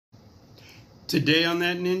Today on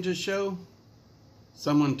That Ninja Show,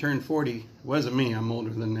 someone turned 40. It wasn't me, I'm older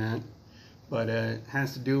than that. But it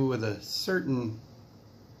has to do with a certain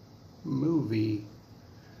movie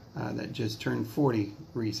that just turned 40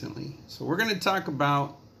 recently. So we're going to talk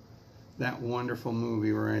about that wonderful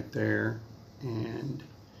movie right there and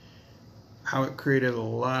how it created a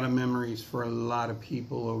lot of memories for a lot of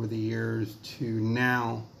people over the years to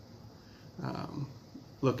now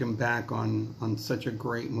looking back on such a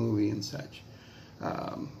great movie and such.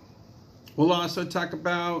 We'll also talk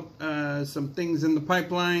about some things in the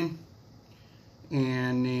pipeline,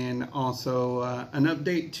 and then also an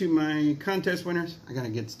update to my contest winners. I gotta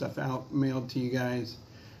get stuff out, mailed to you guys,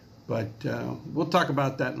 but we'll talk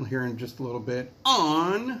about that here in just a little bit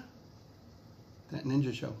on That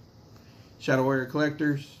Ninja Show. Shadow Warrior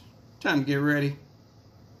Collectors, time to get ready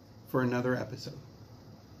for another episode.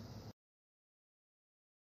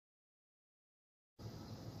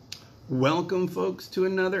 Welcome, folks, to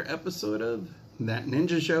another episode of That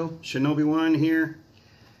Ninja Show. Shinobi One here.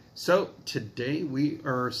 So today we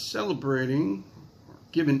are celebrating,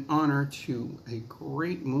 giving honor to a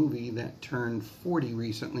great movie that turned 40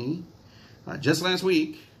 recently. Just last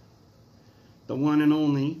week, the one and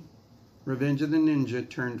only Revenge of the Ninja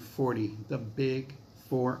turned 40. The big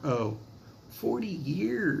 4-0. 40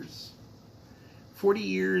 years. 40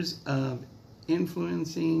 years of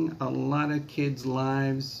influencing a lot of kids'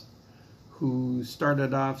 lives who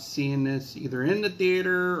started off seeing this either in the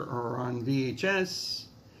theater or on VHS,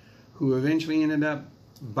 who eventually ended up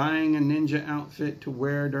buying a ninja outfit to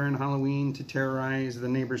wear during Halloween to terrorize the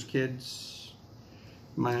neighbor's kids.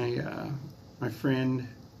 My friend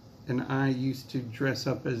and I used to dress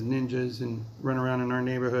up as ninjas and run around in our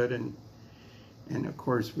neighborhood, and of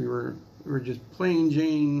course we were just plain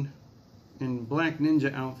Jane in black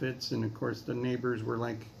ninja outfits, and of course the neighbors were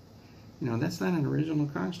like, you know, that's not an original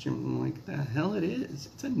costume. I'm like, the hell it is.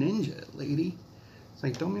 It's a ninja, lady. It's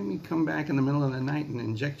like, don't make me come back in the middle of the night and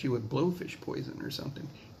inject you with blowfish poison or something.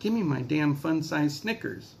 Give me my damn fun-sized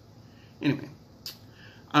Snickers. Anyway.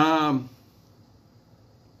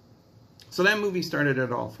 So that movie started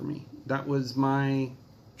it all for me. That was my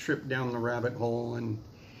trip down the rabbit hole,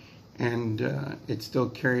 and it still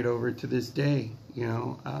carried over to this day, you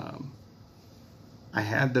know. I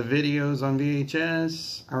had the videos on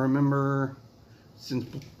VHS. I remember, since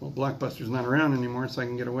Blockbuster's not around anymore, so I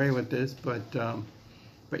can get away with this. But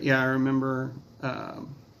yeah, I remember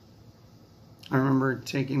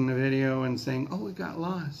taking the video and saying, "Oh, it got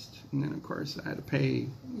lost," and then of course I had to pay,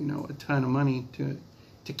 you know, a ton of money to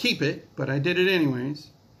keep it, but I did it anyways.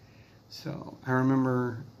 So I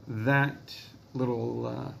remember that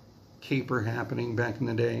little caper happening back in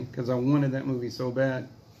the day because I wanted that movie so bad.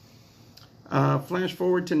 Flash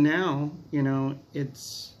forward to now, you know,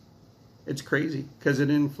 it's crazy because it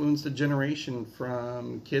influenced a generation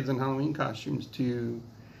from kids in Halloween costumes to,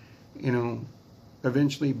 you know,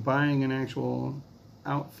 eventually buying an actual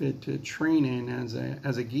outfit to train in as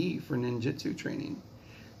a gi for ninjutsu training.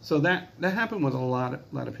 So that happened with a lot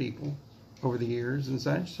of people over the years and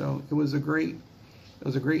such. So it was a great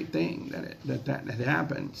thing that had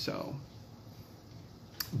happened. So.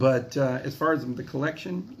 But as far as the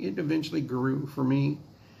collection, it eventually grew for me.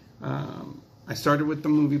 I started with the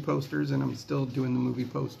movie posters, and I'm still doing the movie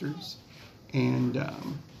posters. And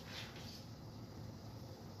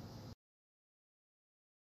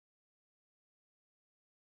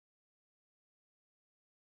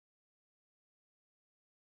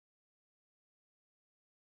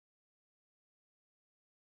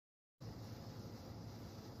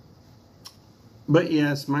but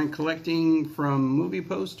yes, my collecting from movie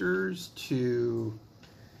posters to,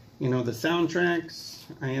 you know, the soundtracks.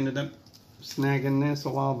 I ended up snagging this a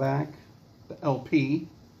while back, the LP,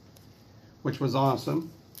 which was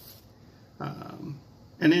awesome. And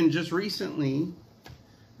then just recently,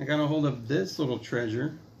 I got a hold of this little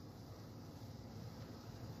treasure.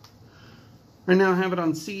 I now have it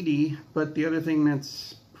on CD, but the other thing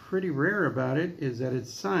that's pretty rare about it is that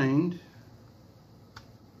it's signed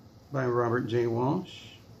by Robert J. Walsh,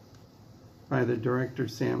 by the director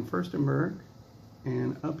Sam Firstenberg,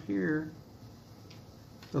 and up here,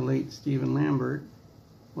 the late Stephen Lambert,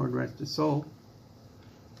 Lord rest his soul,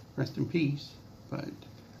 rest in peace. But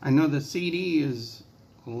I know the CD is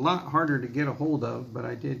a lot harder to get a hold of, but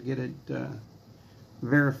I did get it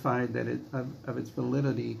verified that of its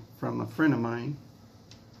validity from a friend of mine,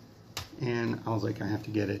 and I was like, I have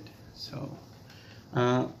to get it. So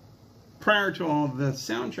prior to all the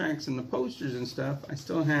soundtracks and the posters and stuff, I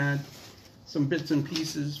still had some bits and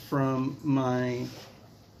pieces from my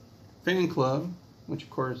fan club, which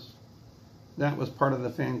of course that was part of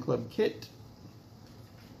the fan club kit.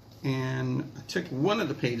 and I took one of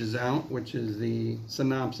the pages out, which is the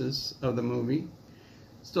synopsis of the movie.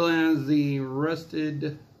 Still has the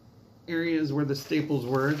rusted areas where the staples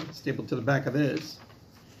were, stapled to the back of this.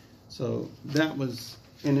 So that was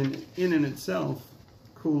in and itself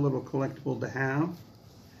cool little collectible to have.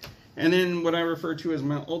 And then what I refer to as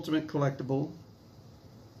my ultimate collectible,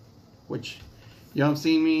 which y'all have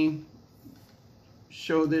seen me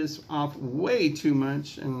show this off way too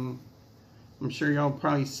much, and I'm sure y'all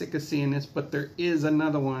probably sick of seeing this, but there is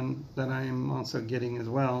another one that I am also getting as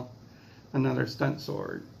well, another stunt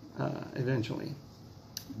sword eventually.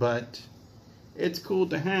 But it's cool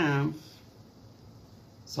to have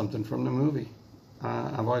something from the movie.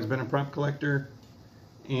 I've always been a prop collector,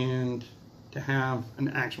 and to have an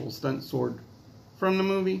actual stunt sword from the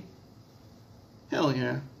movie, hell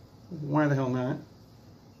yeah, why the hell not?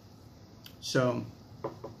 So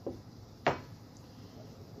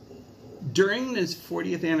during this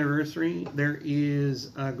 40th anniversary, there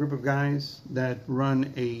is a group of guys that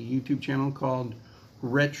run a YouTube channel called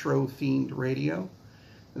Retro Fiend Radio.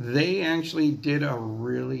 They actually did a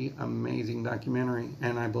really amazing documentary,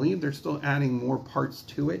 and I believe they're still adding more parts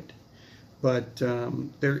to it. But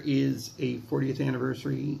there is a 40th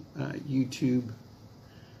anniversary YouTube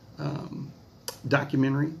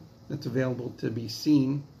documentary that's available to be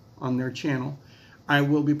seen on their channel. I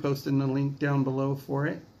will be posting the link down below for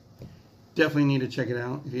it. Definitely need to check it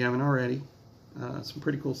out if you haven't already. Some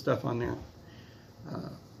pretty cool stuff on there.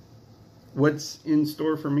 What's in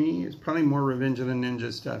store for me is probably more Revenge of the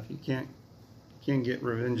Ninja stuff. You can't get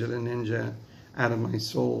Revenge of the Ninja out of my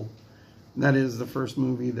soul. That is the first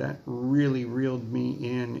movie that really reeled me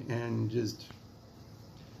in and just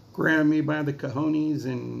grabbed me by the cojones,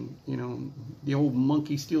 and you know, the old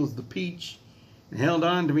monkey steals the peach, and held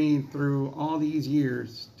on to me through all these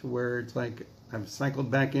years, to where it's like I've cycled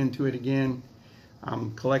back into it again.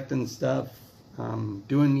 I'm collecting stuff,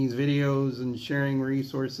 doing these videos and sharing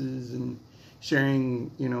resources and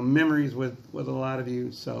sharing, you know, memories with a lot of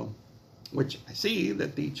you. So, which I see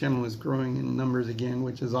that the channel is growing in numbers again,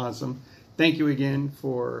 which is awesome. Thank you again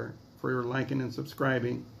for your liking and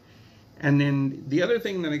subscribing. And then the other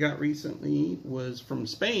thing that I got recently was from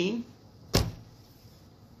Spain,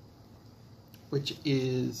 which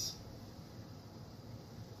is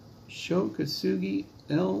Sho Kosugi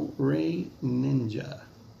El Rey Ninja.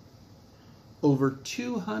 Over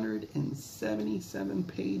 277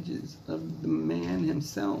 pages of the man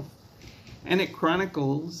himself. And it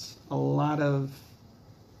chronicles a lot of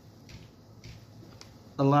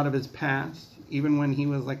his past, even when he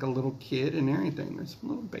was like a little kid and everything. There's some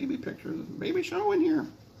little baby pictures, baby Sho in here.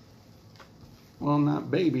 Well,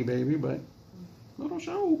 not baby, but little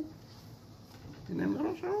Sho. And then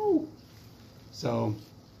little Sho. So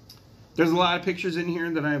there's a lot of pictures in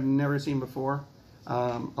here that I've never seen before.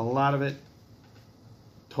 A lot of it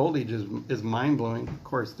totally just is mind-blowing. Of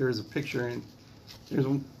course, there's a picture, and there's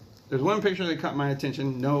one picture that caught my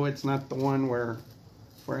attention. No, it's not the one where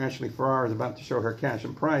Ashley Farrar is about to show her cash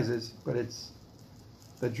and prizes, but it's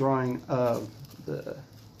the drawing of the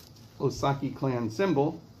Osaki clan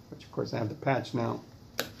symbol, which of course I have the patch now.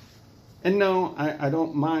 And no, I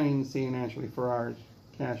don't mind seeing Ashley Farrar's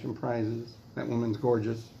cash and prizes. That woman's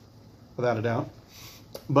gorgeous, without a doubt.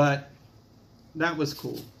 But that was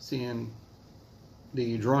cool, seeing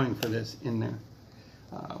the drawing for this in there.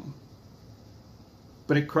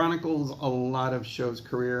 But it chronicles a lot of Sho's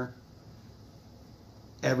career.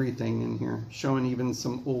 Everything in here, showing even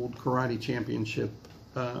some old karate championship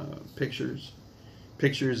pictures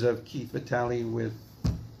of Keith Vitale with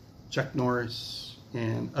Chuck Norris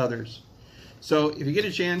and others. So if you get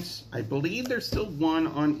a chance, I believe there's still one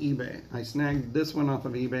on eBay. I snagged this one off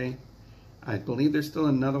of eBay. I believe there's still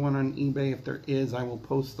another one on eBay. If there is, I will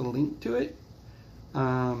post the link to it.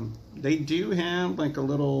 They do have like a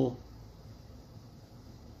little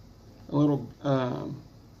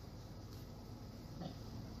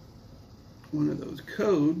one of those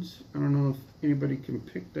codes. I don't know if anybody can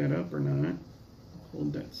pick that up or not. I'll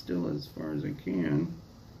hold that still as far as I can.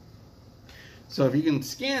 So if you can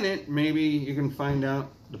scan it, maybe you can find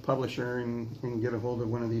out the publisher and get a hold of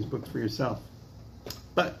one of these books for yourself.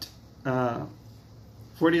 But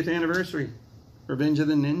 40th anniversary, Revenge of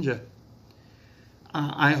the Ninja.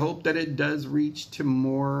 I hope that it does reach to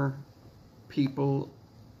more people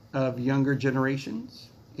of younger generations,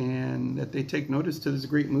 and that they take notice to this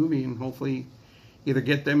great movie, and hopefully either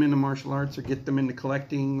get them into martial arts or get them into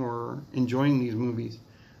collecting or enjoying these movies.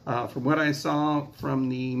 From what I saw from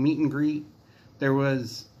the meet and greet, there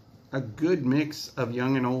was a good mix of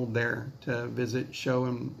young and old there to visit, show,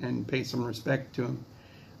 and pay some respect to him.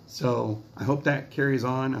 So I hope that carries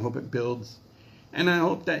on. I hope it builds. And I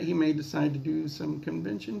hope that he may decide to do some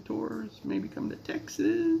convention tours, maybe come to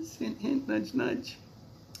Texas, hint, hint, nudge, nudge.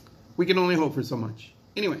 We can only hope for so much.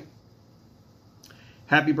 Anyway,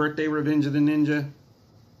 happy birthday, Revenge of the Ninja.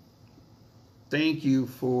 Thank you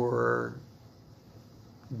for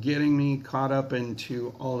getting me caught up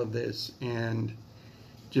into all of this and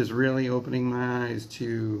just really opening my eyes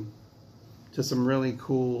to some really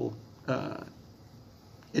cool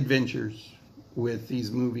adventures with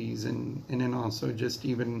these movies, and then also just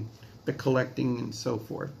even the collecting and so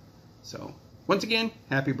forth. So once again,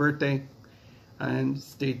 happy birthday, and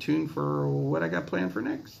stay tuned for what I got planned for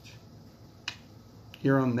next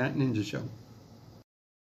here on That Ninja Show.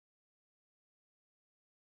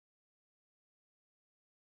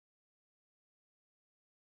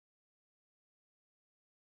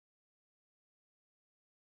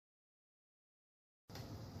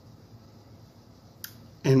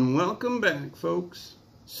 And welcome back, folks.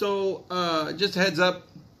 So just a heads up,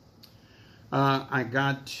 I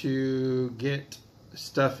got to get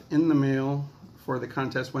stuff in the mail for the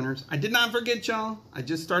contest winners. I did not forget y'all. I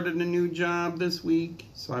just started a new job this week,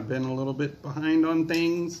 so I've been a little bit behind on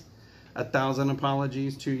things. 1,000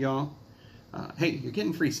 apologies to y'all. Hey, you're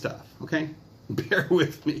getting free stuff, okay? Bear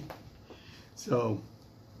with me. So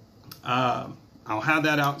I'll have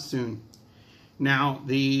that out soon. Now,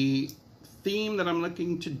 the theme that I'm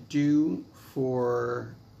looking to do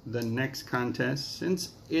for the next contest,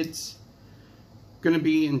 since it's going to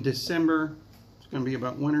be in December, it's going to be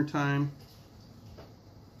about winter time,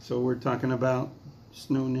 so we're talking about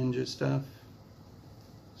Snow Ninja stuff.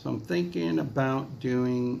 So I'm thinking about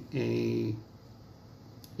doing a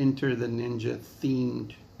Enter the Ninja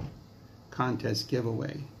themed contest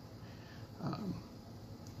giveaway.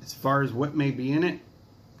 As far as what may be in it,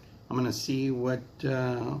 I'm going to see what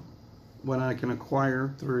I can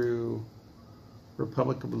acquire through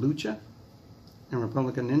Republic of Lucha and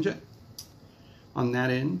Republic of Ninja on that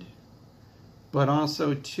end. But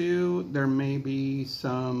also, too, there may be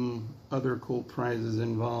some other cool prizes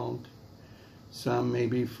involved. Some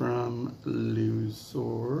maybe from Lose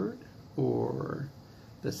Sword or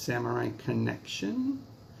the Samurai Connection.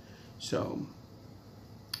 So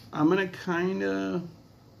I'm gonna kind of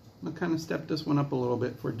step this one up a little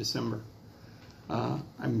bit for December.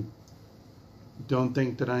 Don't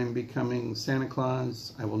think that I'm becoming Santa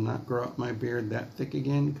Claus. I will not grow up my beard that thick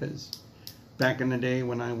again, because back in the day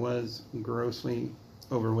when I was grossly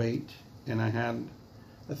overweight and I had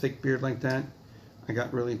a thick beard like that, I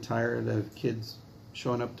got really tired of kids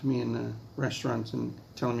showing up to me in the restaurants and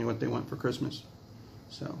telling me what they want for Christmas.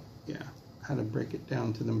 So yeah, I had to break it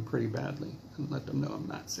down to them pretty badly and let them know I'm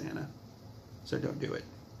not Santa. So don't do it.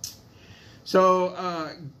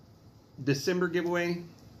 So December giveaway,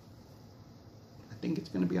 I think it's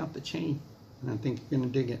going to be off the chain, and I think you're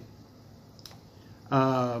going to dig it.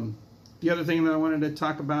 The other thing that I wanted to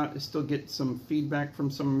talk about is still get some feedback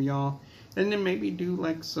from some of y'all, and then maybe do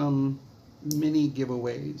like some mini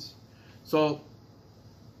giveaways. So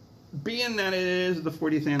being that it is the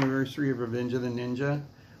 40th anniversary of Revenge of the Ninja,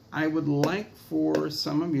 I would like for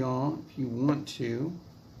some of y'all, if you want to,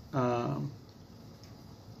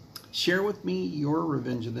 share with me your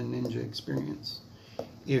Revenge of the Ninja experience.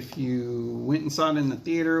 If you went and saw it in the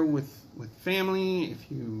theater with family,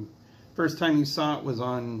 if you first time you saw it was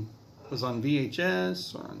on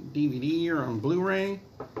VHS or on DVD or on Blu-ray.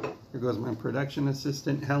 Here goes my production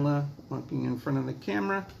assistant Hella walking in front of the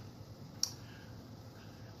camera.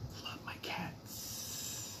 Love my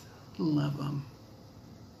cats. Love them.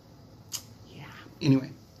 Yeah.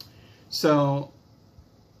 Anyway, so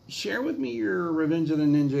share with me your Revenge of the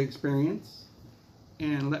Ninja experience,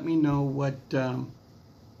 and let me know what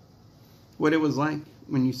it was like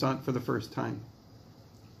when you saw it for the first time.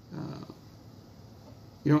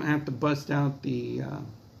 You don't have to bust out the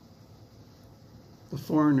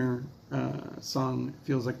Foreigner song,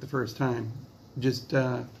 Feels Like the First Time. Just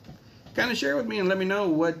kind of share with me and let me know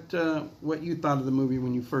what you thought of the movie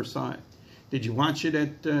when you first saw it. Did you watch it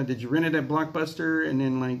at, did you rent it at Blockbuster and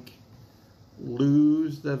then like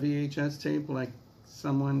lose the VHS tape like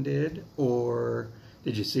someone did? Or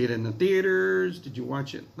did you see it in the theaters? Did you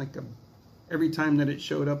watch it like every time that it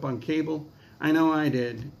showed up on cable? I know I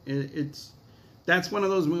did. That's one of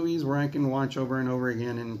those movies where I can watch over and over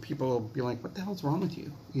again and people will be like, what the hell's wrong with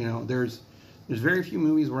you? You know, there's very few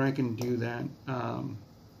movies where I can do that.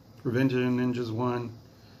 Revenge of the Ninja's one.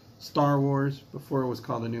 Star Wars, before it was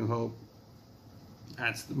called A New Hope.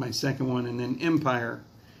 That's my second one. And then Empire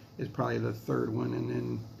is probably the third one. And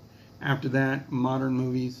then after that, modern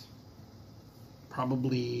movies.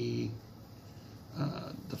 Probably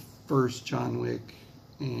the first John Wick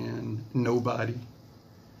and Nobody.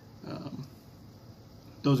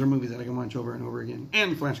 those are movies that I can watch over and over again.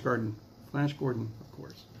 And Flash Gordon, of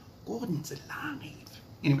course. Gordon's alive.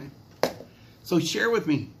 Anyway, so share with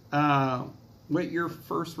me what your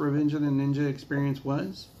first Revenge of the Ninja experience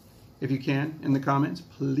was, if you can, in the comments,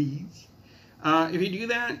 please. If you do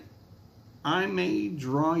that, I may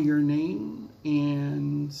draw your name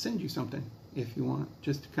and send you something if you want,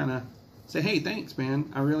 just to kind of say, hey, thanks,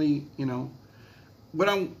 man. I really, you know, what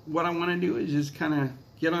I want to do is just kind of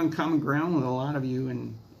get on common ground with a lot of you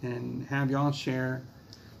and have y'all share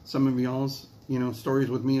some of y'all's, you know, stories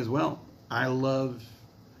with me as well. I love,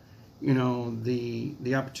 you know,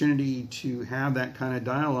 the opportunity to have that kind of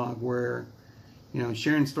dialogue where, you know,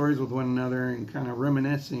 sharing stories with one another and kind of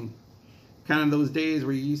reminiscing, kind of those days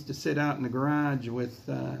where you used to sit out in the garage with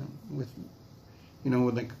you know,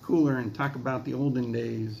 with like a cooler and talk about the olden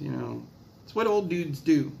days. You know, it's what old dudes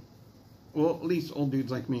do. Well, at least old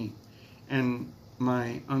dudes like me and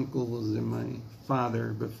my uncles and my father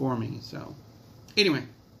before me. So anyway,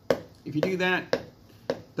 if you do that,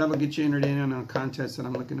 that'll get you entered in on a contest that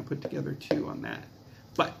I'm looking to put together too on that.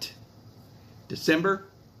 But December,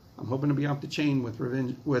 I'm hoping to be off the chain with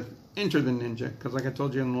Enter the Ninja, because like I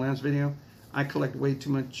told you in the last video, I collect way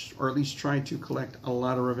too much, or at least try to collect a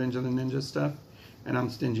lot of Revenge of the Ninja stuff, and I'm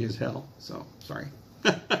stingy as hell, so sorry.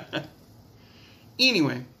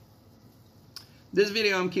 Anyway, this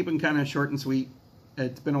video I'm keeping kind of short and sweet.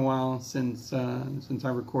 It's been a while since I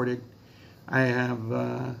recorded. I have,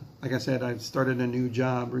 like I said, I've started a new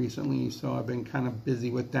job recently, so I've been kind of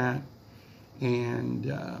busy with that. And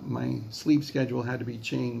my sleep schedule had to be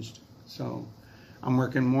changed. So I'm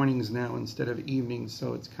working mornings now instead of evenings,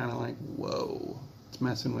 so it's kind of like, whoa, it's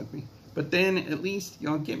messing with me. But then at least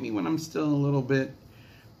y'all get me when I'm still a little bit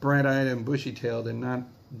bright-eyed and bushy-tailed and not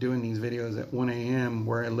doing these videos at 1 a.m.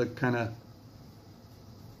 where I look kind of...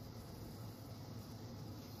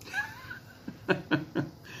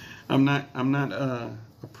 I'm not a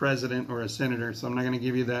president or a senator, so I'm not going to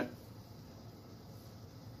give you that.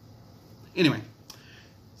 Anyway,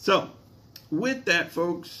 so with that,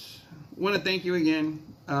 folks, I want to thank you again.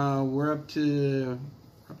 We're up to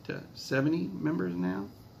 70 members now,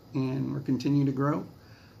 and we're continuing to grow.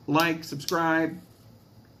 Like, subscribe,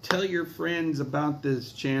 tell your friends about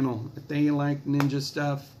this channel. If they like ninja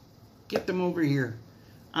stuff, get them over here.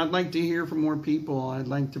 I'd like to hear from more people. I'd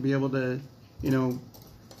like to be able to, you know,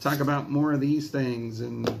 talk about more of these things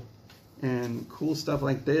and cool stuff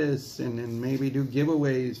like this, and maybe do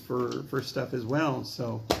giveaways for stuff as well.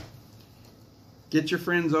 So get your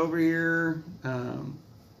friends over here,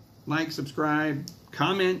 like, subscribe,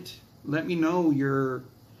 comment, let me know your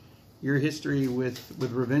history with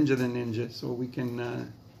Revenge of the Ninja, so we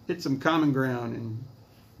can hit some common ground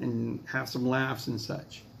and have some laughs and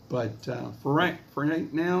such. But for right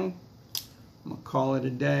now, I'm gonna call it a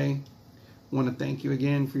day. I want to thank you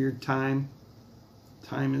again for your time.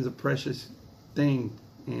 Time is a precious thing,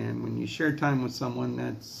 and when you share time with someone,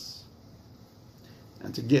 that's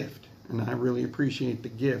a gift, and I really appreciate the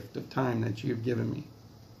gift of time that you've given me,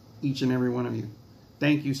 each and every one of you.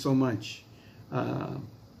 Thank you so much.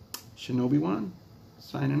 Shinobi One,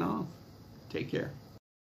 signing off. Take care.